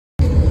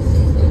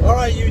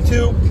right,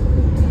 YouTube.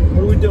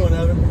 What are we doing,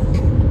 Evan?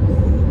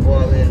 Well,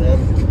 I mean,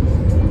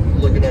 I'm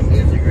looking at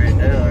music right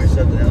now or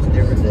something else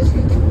different than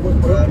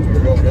after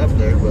you're going up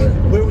there, but...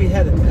 Where are we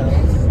headed, pal?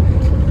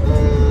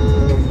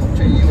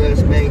 To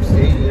US Bank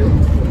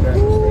Stadium, if I'm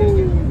not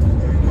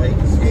mistaken.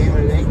 Titans game,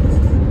 I think.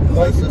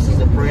 Unless this is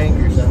a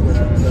prank or something, I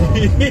don't know.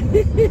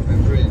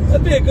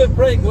 That'd be a good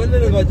prank, wouldn't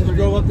it, if I just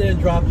drove up there and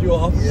dropped you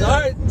off? Yeah.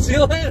 Alright, see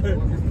you later. It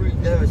would be pretty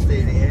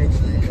devastating,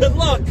 actually. Good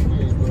luck.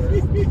 I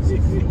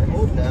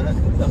hope not.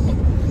 No,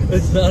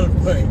 it's not a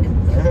prank.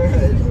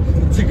 Alright.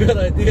 It's a good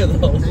idea,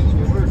 though. I'm taking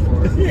your word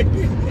for it.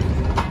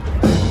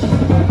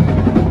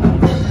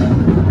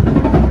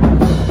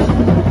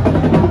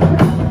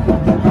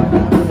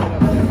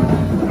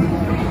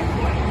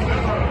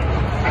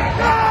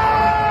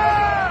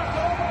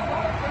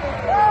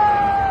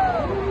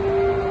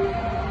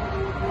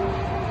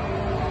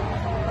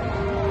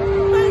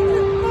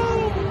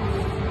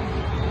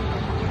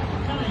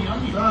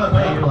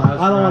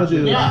 I don't want to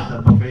do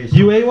this.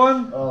 You ate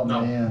one? Oh,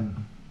 man.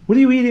 What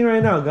are you eating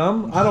right now,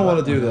 Gum? I don't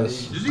want to do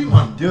this. Just eat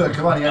one. Do it,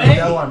 come on, you gotta get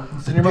that one.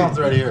 It's in your mouth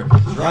right here.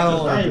 I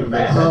don't want to do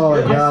this. Oh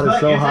my god, it's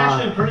so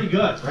hot. It's actually pretty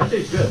good. Right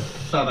there's good.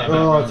 It's not that bad.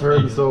 Oh, it's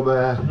hurting so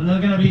bad. And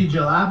there's gonna be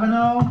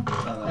jalapeno.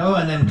 Oh,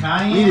 and then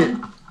cayenne. Eat it.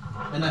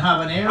 And then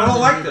habanero. I don't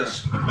like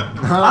this.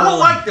 I don't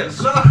like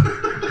this.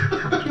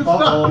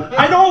 Uh-oh.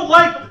 I don't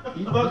like.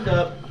 You fucked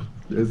up.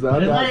 It's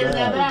not It's not that even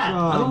that bad. bad.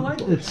 I don't like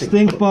this.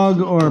 Stink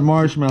bug or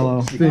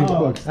marshmallow. Stink Oh.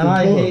 bug. And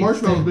I hate Marshmallow's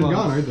stink been bugs.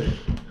 gone, aren't they?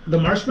 The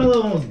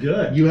marshmallow one was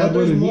good. You had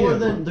one in here.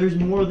 There's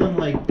more than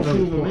like 2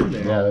 of them in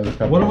there. Yeah, there's a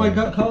couple. What do I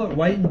got color?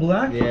 White and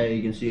black? Yeah,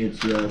 you can see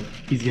it's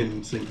He's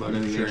getting stink bug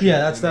in there. Yeah,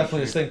 that's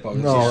definitely a stink bug.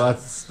 No, that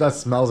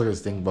smells like a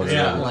stink bug.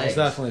 Yeah, it's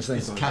definitely a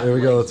stink bug. Here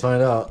we go, let's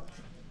find out.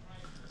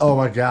 Oh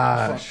my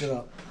gosh. Fucked it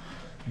up.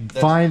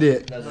 Find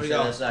it.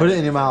 That's Put it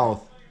in your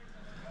mouth.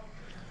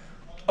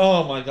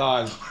 Oh my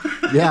god.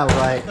 Yeah,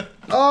 right.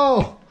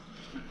 Oh!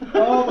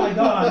 Oh my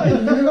god.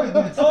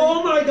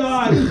 Oh my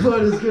god. Stink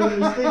bug is gonna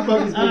be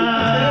terrible.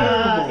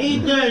 Eat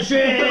the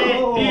shit.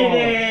 Oh. Eat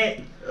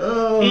it.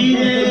 Oh. Eat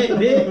it,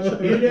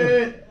 bitch. Eat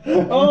it.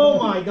 Oh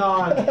my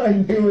god. I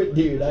knew it,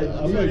 dude. I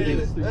knew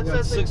it. That's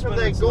that thing from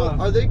that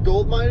gold. Are they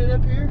gold mining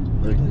up here?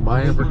 Like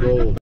mining for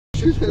gold.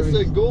 That's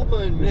that gold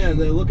mine machine. Yeah,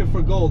 they're looking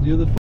for gold. You're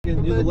the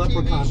fucking, you're the From that TV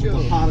leprechaun with show.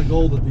 a pot of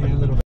gold at the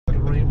end of the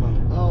fucking rainbow.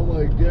 Oh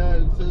my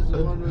god, it says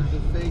the one with the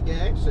fake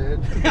accent.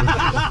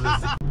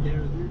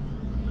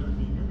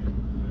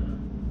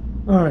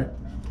 Alright.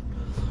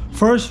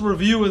 First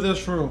review of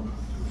this room.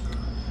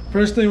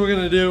 First thing we're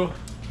gonna do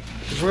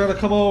is we're gonna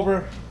come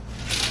over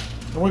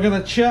and we're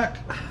gonna check.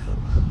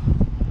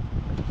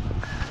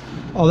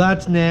 Oh,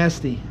 that's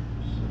nasty.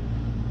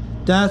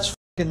 That's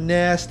fucking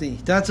nasty.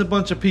 That's a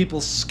bunch of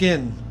people's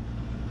skin.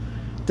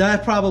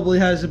 That probably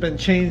hasn't been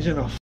changed in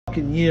a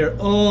fucking year.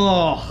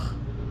 Oh,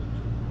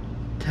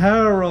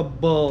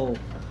 terrible.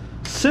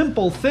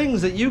 Simple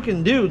things that you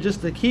can do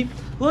just to keep.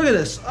 Look at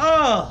this.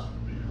 Oh,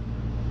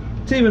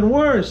 it's even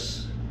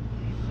worse.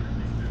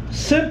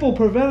 Simple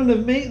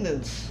preventative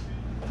maintenance.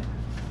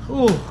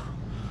 Ooh.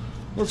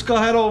 Let's go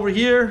head over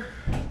here.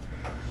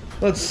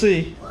 Let's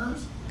see.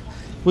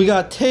 We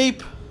got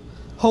tape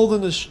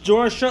holding the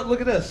drawer shut. Look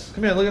at this.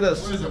 Come here, look at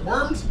this. What is it,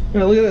 worms?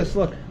 Here, look at this.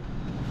 Look.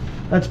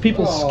 That's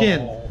people's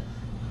skin.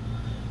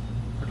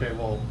 Okay,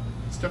 well,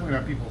 it's definitely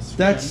not people's skin.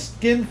 That's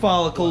skin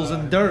follicles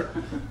and dirt.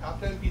 Top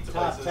 10 pizza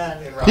Top places 10.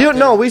 in You don't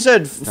know, we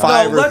said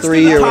 5 or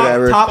 3 or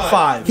whatever. Top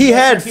 5. He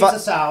had Pizza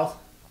 5. South.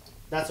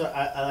 That's what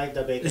I like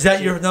the bacon. Is that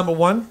cheese- your number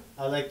 1?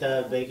 I like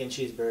the bacon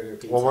cheeseburger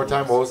pizza. One more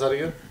time, what was that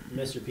again?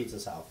 Mr. Pizza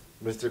South.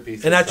 Mr.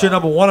 Pizza. And that's your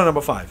number 1 or number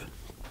 5?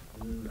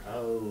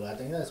 Oh, I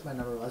think that's my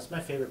number. That's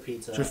my favorite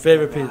pizza. It's your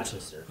favorite from pizza.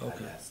 Rochester, I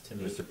Okay. guess, to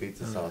me. Mr.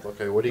 Pizza South.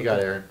 Okay, what do you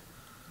got, Aaron?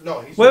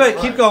 No, he's Wait,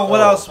 keep going.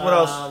 What else? What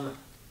else?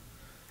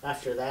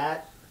 After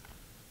that,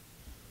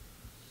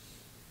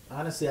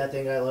 honestly, I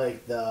think I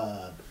like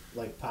the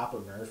Papa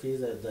Murphy's,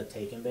 the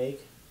take and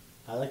bake.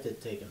 I like the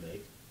take and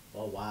bake.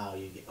 Oh wow,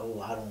 I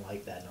don't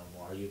like that no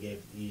more. You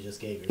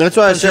just gave. That's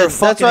why I said.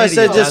 That's why I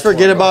said just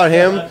forget about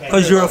him.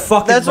 Because you're a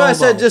fucking. That's why I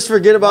said just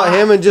forget about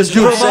him and just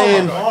keep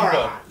saying.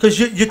 Because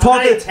you're I'm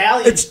talking. not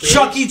Italian, It's bitch.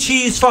 Chuck E.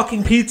 Cheese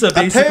fucking pizza.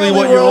 Basically, Apparently,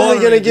 what we're you're only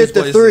ordering gonna get these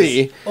to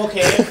places. 3.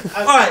 Okay.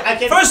 All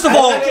right. First of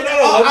all,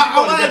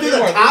 I want to do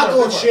the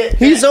taco shit.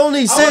 He's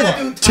only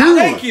said 2.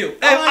 Thank you.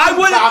 And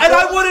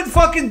I wouldn't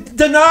fucking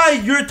deny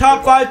your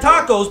top 5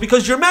 tacos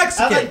because you're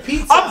Mexican. I like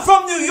pizza. I'm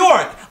from New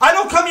York. I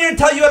don't come here and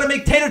tell you how to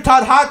make tater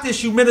tot hot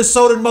dish, you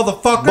Minnesotan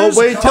motherfuckers. But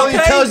wait till he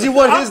tells you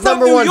what I'm his from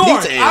number New 1 York.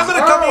 pizza is. I'm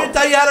gonna come here and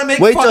tell you how to make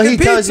Wait till fucking he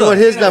tells you what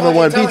pizza. his number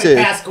 1 pizza is.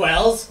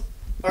 Pasquale's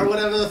or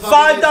whatever the fuck.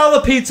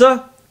 $5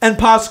 pizza and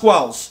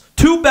Pasquale's.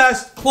 2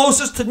 best,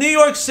 closest to New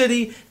York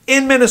City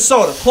in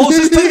Minnesota.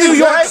 Closest to New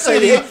York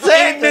City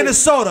in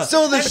Minnesota.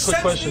 So the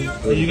Quick question: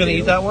 are you gonna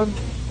eat that one?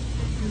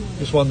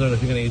 Just wondering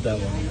if you're gonna eat that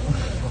one.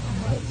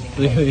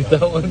 Are you gonna eat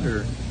that one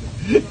or?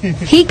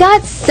 He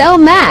got so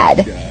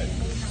mad.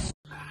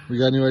 We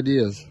got new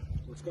ideas.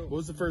 Let's go. What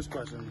was the first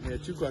question? We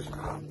had 2 questions.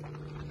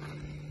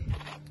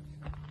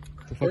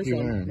 The fuck First you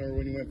one, learn? remember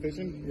when you went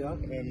fishing? Yeah.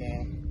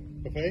 And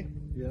Okay?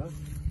 Yeah.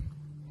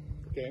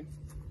 Okay.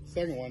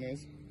 Second one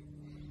is,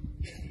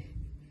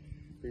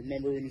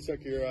 remember when you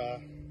stuck your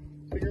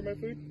finger in my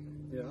food?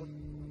 Yeah.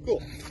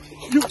 Cool.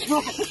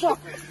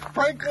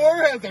 Prank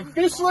war has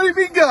officially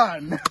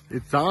begun.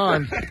 It's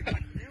on.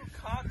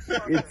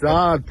 It's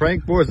on.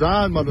 Prank war's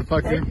on,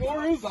 motherfucker. Prank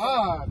war is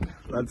on.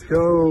 Let's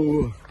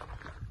go.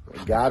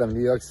 Got him,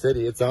 New York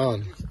City. It's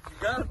on.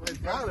 Got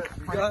it.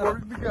 Prank war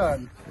has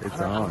begun.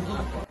 It's on.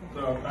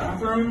 The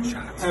bathroom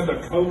had the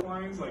coat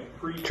lines like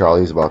pre.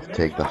 Charlie's about to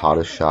take the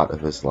hottest shot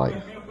of his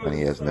life, and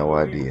he has no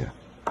idea.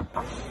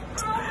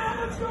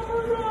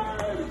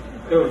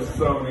 It was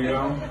so neat.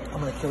 I'm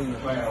gonna kill you.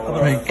 I'm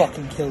gonna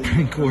fucking kill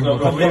you. So we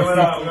went for a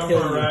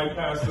ride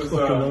past this,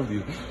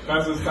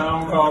 past this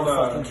town called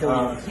Choice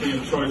Hotel.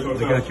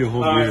 They got you a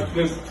whole beer.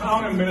 This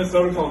town in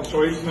Minnesota called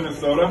Choice,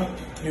 Minnesota.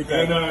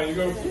 And you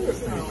go through this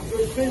town.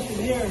 There's fish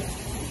in here.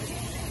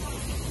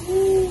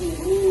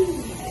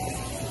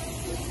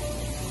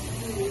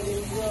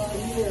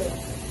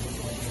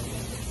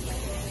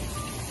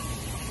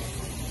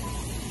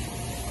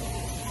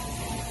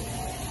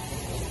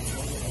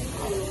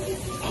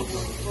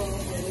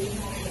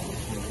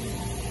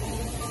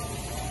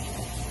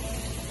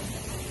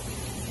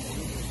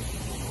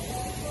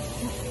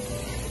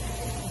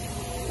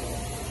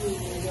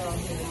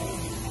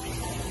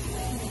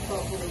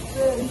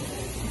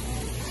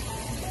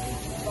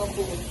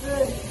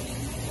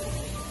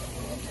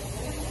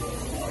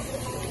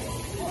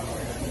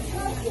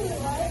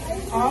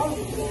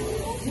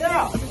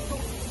 Yeah.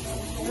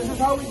 This is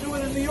how we do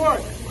it in New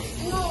York.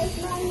 No, it's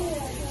not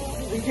here.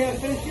 We can't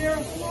fish here?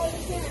 No, you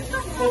can't.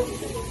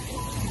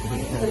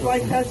 It's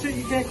like that's it?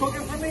 You can't cook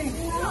it for me?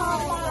 No.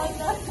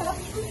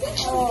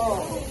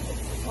 Oh,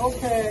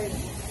 okay.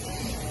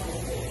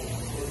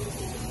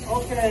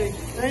 Okay,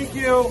 thank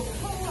you.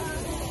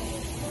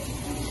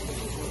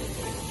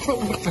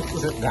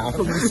 Sit down.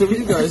 So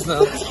you guys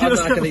know, I'm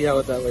not gonna yell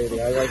at that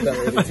lady. I like that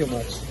lady too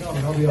much.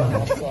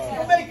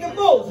 We're making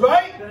moves,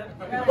 right?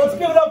 Let's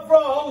give it up for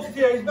our host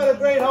here. He's been a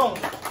great host.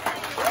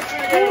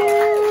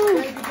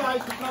 Thank you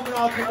guys for coming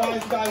out to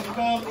Wise Guys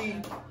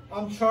Comedy.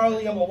 I'm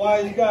Charlie. I'm a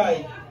wise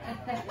guy.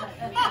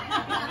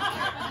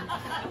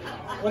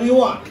 What do you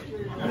want?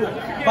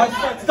 My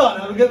set's done.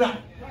 Have a good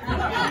night.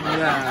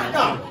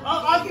 No,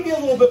 I'll give you a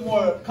little bit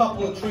more, a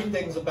couple of true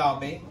things about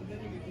me.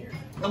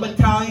 I'm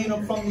Italian,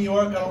 I'm from New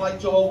York, I don't like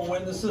Jehovah's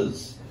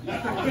Witnesses.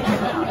 Mainly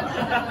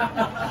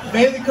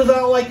because I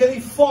don't like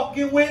any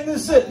fucking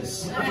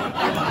witnesses. You know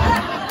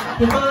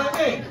what I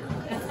mean?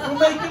 We're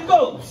making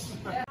moves.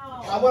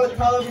 I want to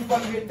tell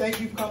everybody here, thank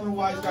you for coming to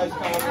Wise Guys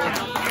Comedy. I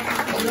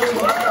really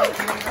hope you guys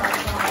have a good time.